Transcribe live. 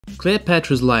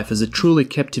Cleopatra's life is a truly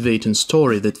captivating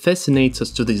story that fascinates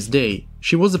us to this day.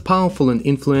 She was a powerful and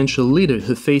influential leader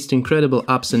who faced incredible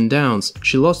ups and downs.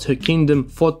 She lost her kingdom,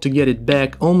 fought to get it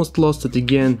back, almost lost it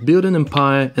again, built an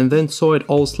empire, and then saw it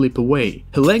all slip away.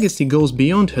 Her legacy goes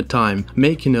beyond her time,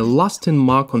 making a lasting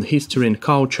mark on history and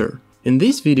culture. In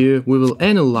this video, we will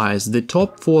analyze the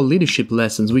top 4 leadership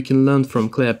lessons we can learn from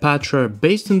Cleopatra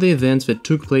based on the events that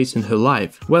took place in her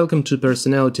life. Welcome to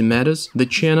Personality Matters, the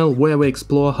channel where we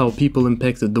explore how people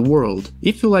impacted the world.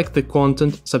 If you like the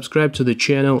content, subscribe to the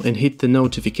channel and hit the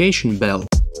notification bell.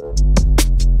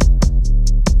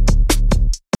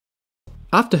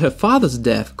 After her father's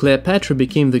death, Cleopatra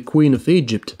became the Queen of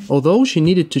Egypt, although she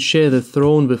needed to share the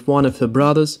throne with one of her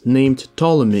brothers named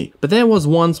Ptolemy. But there was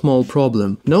one small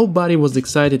problem. Nobody was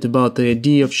excited about the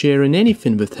idea of sharing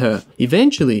anything with her.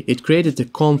 Eventually, it created a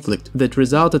conflict that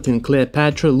resulted in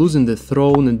Cleopatra losing the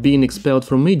throne and being expelled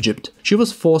from Egypt. She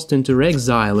was forced into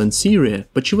exile in Syria,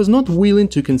 but she was not willing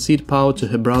to concede power to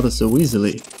her brother so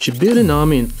easily. She built an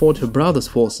army and fought her brother's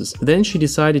forces. Then she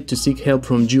decided to seek help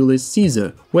from Julius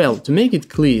Caesar. Well, to make it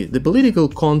clear, the political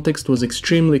context was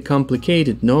extremely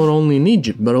complicated not only in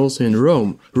Egypt but also in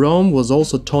Rome. Rome was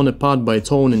also torn apart by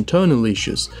its own internal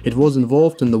issues. It was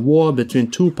involved in the war between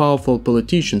two powerful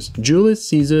politicians, Julius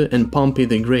Caesar and Pompey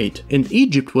the Great, and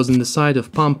Egypt was on the side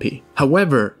of Pompey.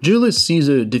 However, Julius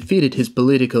Caesar defeated his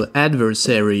political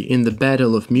adversary in the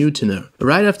Battle of Mutina.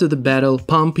 Right after the battle,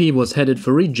 Pompey was headed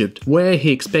for Egypt, where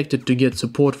he expected to get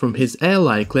support from his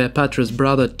ally Cleopatra's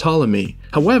brother Ptolemy.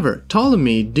 However,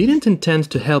 Ptolemy didn't intend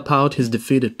to help out his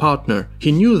defeated partner.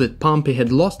 He knew that Pompey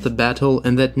had lost the battle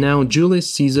and that now Julius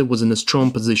Caesar was in a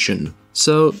strong position.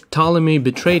 So Ptolemy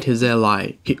betrayed his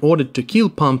ally. He ordered to kill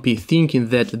Pompey, thinking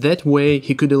that way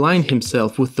he could align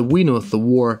himself with the winner of the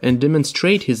war and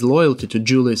demonstrate his loyalty to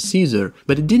Julius Caesar,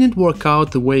 but it didn't work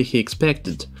out the way he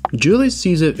expected. Julius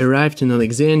Caesar arrived in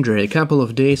Alexandria a couple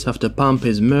of days after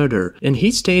Pompey's murder, and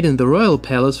he stayed in the royal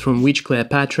palace from which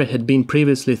Cleopatra had been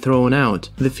previously thrown out.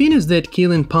 The thing is that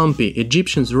killing Pompey,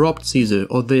 Egyptians robbed Caesar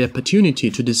of the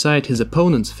opportunity to decide his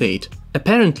opponent's fate.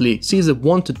 Apparently, Caesar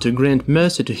wanted to grant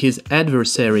mercy to his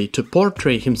adversary to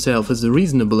portray himself as a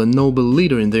reasonable and noble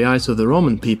leader in the eyes of the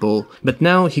Roman people, but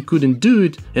now he couldn't do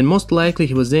it, and most likely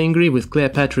he was angry with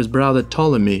Cleopatra's brother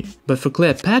Ptolemy. But for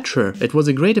Cleopatra, it was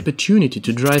a great opportunity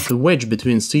to drive a wedge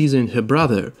between Caesar and her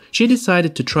brother. She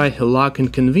decided to try her luck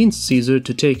and convince Caesar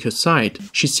to take her side.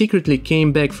 She secretly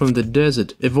came back from the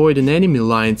desert, avoiding enemy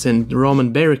lines and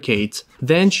Roman barricades.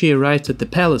 Then she arrived at the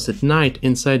palace at night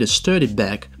inside a sturdy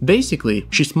bag. Basically,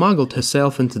 she smuggled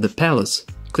herself into the palace.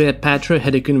 Cleopatra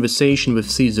had a conversation with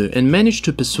Caesar and managed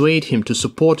to persuade him to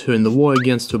support her in the war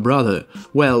against her brother.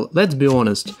 Well, let's be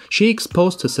honest, she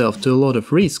exposed herself to a lot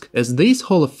of risk, as this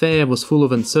whole affair was full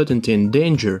of uncertainty and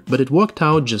danger, but it worked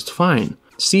out just fine.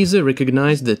 Caesar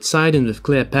recognized that siding with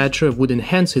Cleopatra would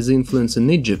enhance his influence in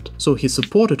Egypt, so he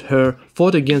supported her,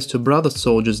 fought against her brother's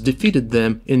soldiers, defeated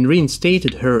them, and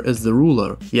reinstated her as the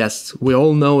ruler. Yes, we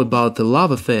all know about the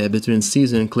love affair between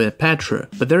Caesar and Cleopatra,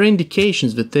 but there are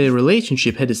indications that their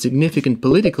relationship had a significant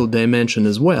political dimension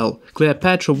as well.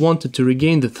 Cleopatra wanted to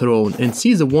regain the throne, and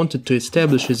Caesar wanted to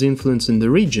establish his influence in the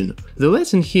region. The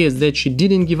lesson here is that she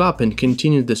didn't give up and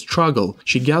continued the struggle.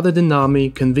 She gathered an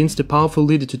army, convinced a powerful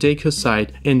leader to take her side,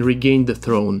 and regained the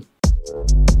throne.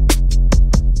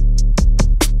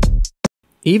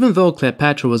 Even though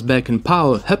Cleopatra was back in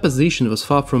power, her position was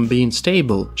far from being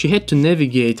stable. She had to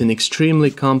navigate an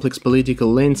extremely complex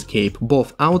political landscape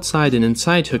both outside and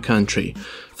inside her country.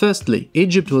 Firstly,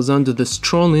 Egypt was under the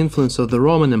strong influence of the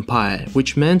Roman Empire,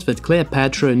 which meant that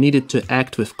Cleopatra needed to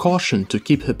act with caution to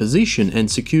keep her position and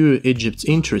secure Egypt's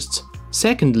interests.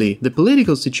 Secondly, the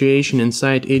political situation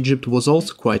inside Egypt was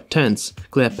also quite tense.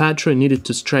 Cleopatra needed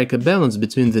to strike a balance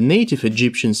between the native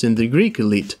Egyptians and the Greek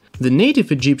elite. The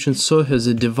native Egyptians saw her as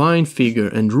a divine figure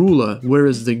and ruler,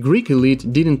 whereas the Greek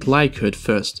elite didn't like her at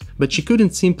first. But she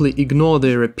couldn't simply ignore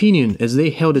their opinion, as they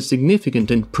held a significant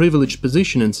and privileged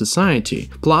position in society.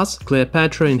 Plus,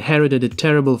 Cleopatra inherited a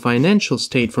terrible financial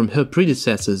state from her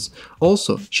predecessors.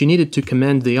 Also, she needed to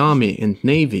command the army and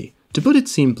navy. To put it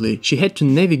simply, she had to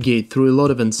navigate through a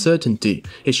lot of uncertainty,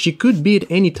 as she could be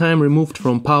at any time removed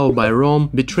from power by Rome,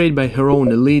 betrayed by her own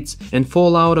elites, and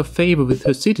fall out of favor with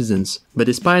her citizens. But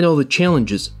despite all the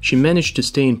challenges, she managed to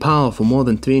stay in power for more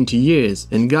than 20 years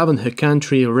and govern her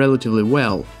country relatively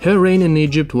well. Her reign in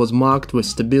Egypt was marked with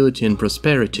stability and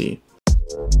prosperity.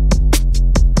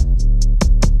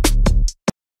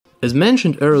 As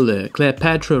mentioned earlier,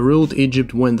 Cleopatra ruled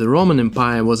Egypt when the Roman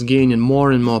Empire was gaining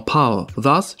more and more power,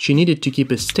 thus she needed to keep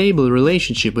a stable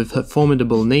relationship with her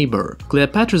formidable neighbor.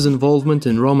 Cleopatra's involvement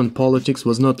in Roman politics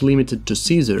was not limited to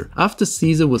Caesar. After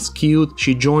Caesar was killed,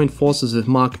 she joined forces with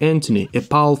Mark Antony, a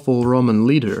powerful Roman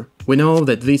leader. We know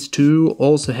that these two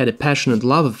also had a passionate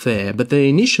love affair, but their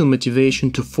initial motivation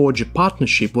to forge a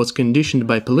partnership was conditioned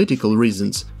by political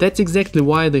reasons. That's exactly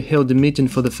why they held a meeting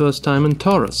for the first time in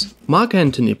Taurus. Mark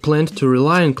Antony planned to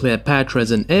rely on Cleopatra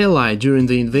as an ally during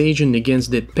the invasion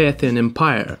against the Parthian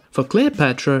Empire. For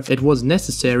Cleopatra, it was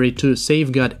necessary to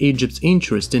safeguard Egypt's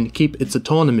interest and keep its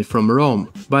autonomy from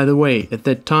Rome. By the way, at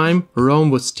that time,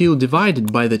 Rome was still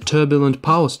divided by the turbulent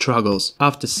power struggles.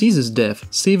 After Caesar's death,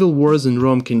 civil wars in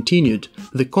Rome continued.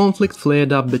 The conflict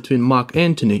flared up between Mark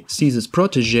Antony, Caesar's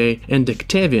protege, and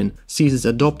Octavian, Caesar's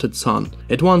adopted son.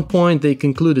 At one point they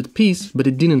concluded peace, but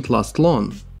it didn't last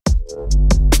long.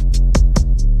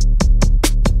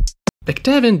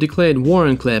 Octavian declared war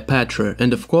on Cleopatra,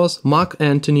 and of course Mark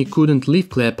Antony couldn't leave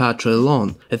Cleopatra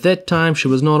alone. At that time she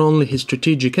was not only his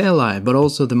strategic ally, but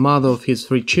also the mother of his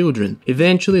 3 children.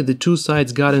 Eventually the two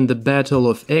sides got in the Battle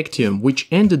of Actium, which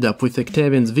ended up with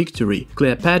Octavian's victory.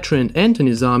 Cleopatra and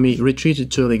Antony's army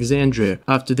retreated to Alexandria.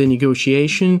 After the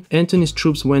negotiation, Antony's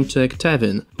troops went to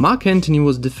Octavian. Mark Antony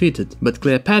was defeated, but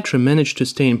Cleopatra managed to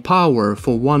stay in power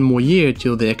for 1 more year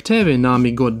till the Octavian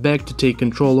army got back to take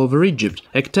control over Egypt.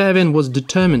 Octavian was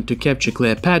determined to capture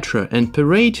Cleopatra and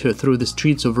parade her through the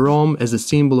streets of Rome as a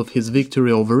symbol of his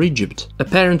victory over Egypt.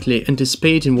 Apparently,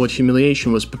 anticipating what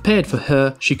humiliation was prepared for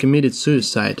her, she committed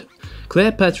suicide.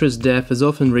 Cleopatra's death is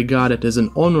often regarded as an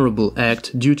honorable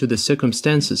act due to the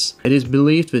circumstances. It is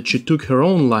believed that she took her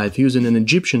own life using an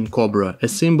Egyptian cobra, a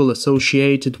symbol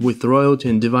associated with royalty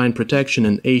and divine protection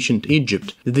in ancient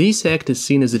Egypt. This act is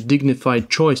seen as a dignified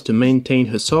choice to maintain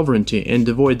her sovereignty and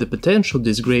avoid the potential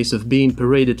disgrace of being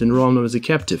paraded in Rome as a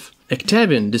captive.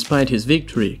 Octavian, despite his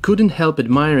victory, couldn't help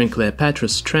admiring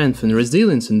Cleopatra's strength and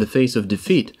resilience in the face of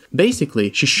defeat.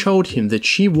 Basically, she showed him that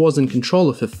she was in control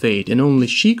of her fate and only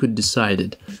she could decide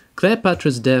it.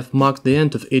 Cleopatra's death marked the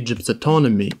end of Egypt's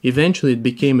autonomy. Eventually it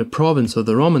became a province of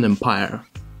the Roman Empire.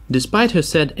 Despite her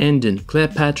sad ending,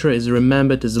 Cleopatra is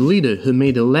remembered as a leader who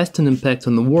made a lasting impact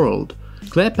on the world.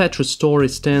 Cleopatra's story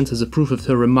stands as a proof of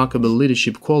her remarkable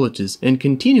leadership qualities and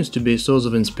continues to be a source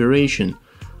of inspiration.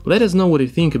 Let us know what you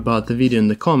think about the video in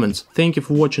the comments. Thank you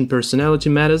for watching Personality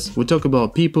Matters. We talk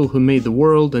about people who made the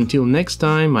world. Until next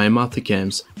time, I am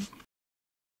Agatha.